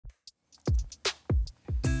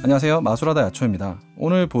안녕하세요, 마술하다 야초입니다.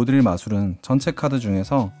 오늘 보여드릴 마술은 전체 카드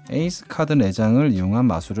중에서 에이스 카드 4장을 이용한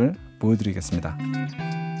마술을 보여드리겠습니다.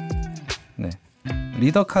 네,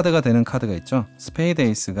 리더 카드가 되는 카드가 있죠. 스페이드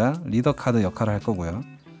에이스가 리더 카드 역할을 할 거고요.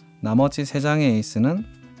 나머지 3장의 에이스는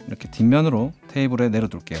이렇게 뒷면으로 테이블에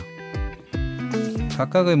내려둘게요.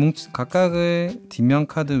 각각의 뒷면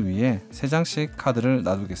카드 위에 3장씩 카드를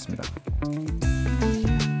놔두겠습니다.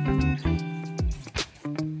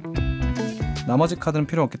 나머지 카드는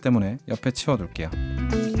필요 없기 때문에 옆에 치워둘게요.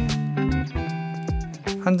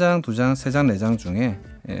 1장, 2장, 3장, 4장 중에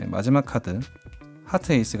마지막 카드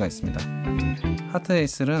하트 에이스가 있습니다. 하트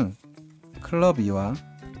에이스는 클럽 2와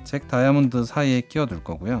잭 다이아몬드 사이에 끼워둘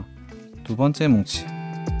거고요. 두 번째 뭉치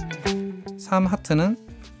 3 하트는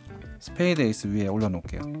스페이드 에이스 위에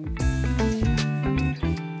올려놓을게요.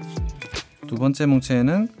 두 번째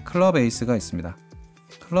뭉치에는 클럽 에이스가 있습니다.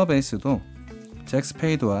 클럽 에이스도 잭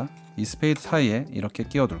스페이드와 이 스페이드 사이에 이렇게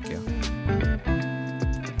끼워둘게요.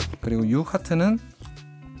 그리고 6 하트는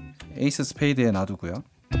에이스 스페이드에 놔두고요.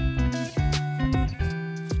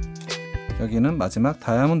 여기는 마지막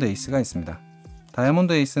다이아몬드 에이스가 있습니다.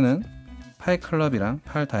 다이아몬드 에이스는 8 클럽이랑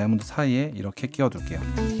 8 다이아몬드 사이에 이렇게 끼워둘게요.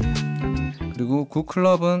 그리고 9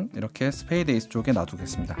 클럽은 이렇게 스페이드 에이스 쪽에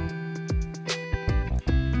놔두겠습니다.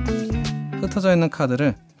 흩어져 있는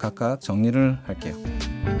카드를 각각 정리를 할게요.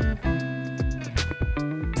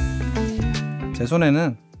 제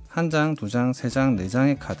손에는 1장, 2장, 3장,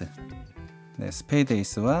 4장의 카드, 스페이드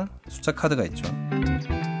에이스와 숫자 카드가 있죠.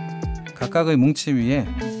 각각의 뭉치 위에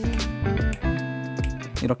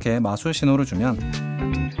이렇게 마술 신호를 주면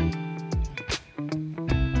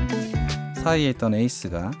사이에 있던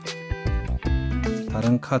에이스가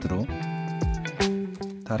다른 카드로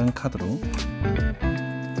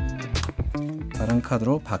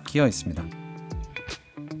바뀌어 있습니다.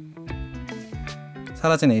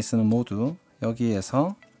 사라진 에이스는 모두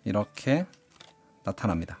여기에서 이렇게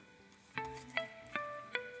나타납니다.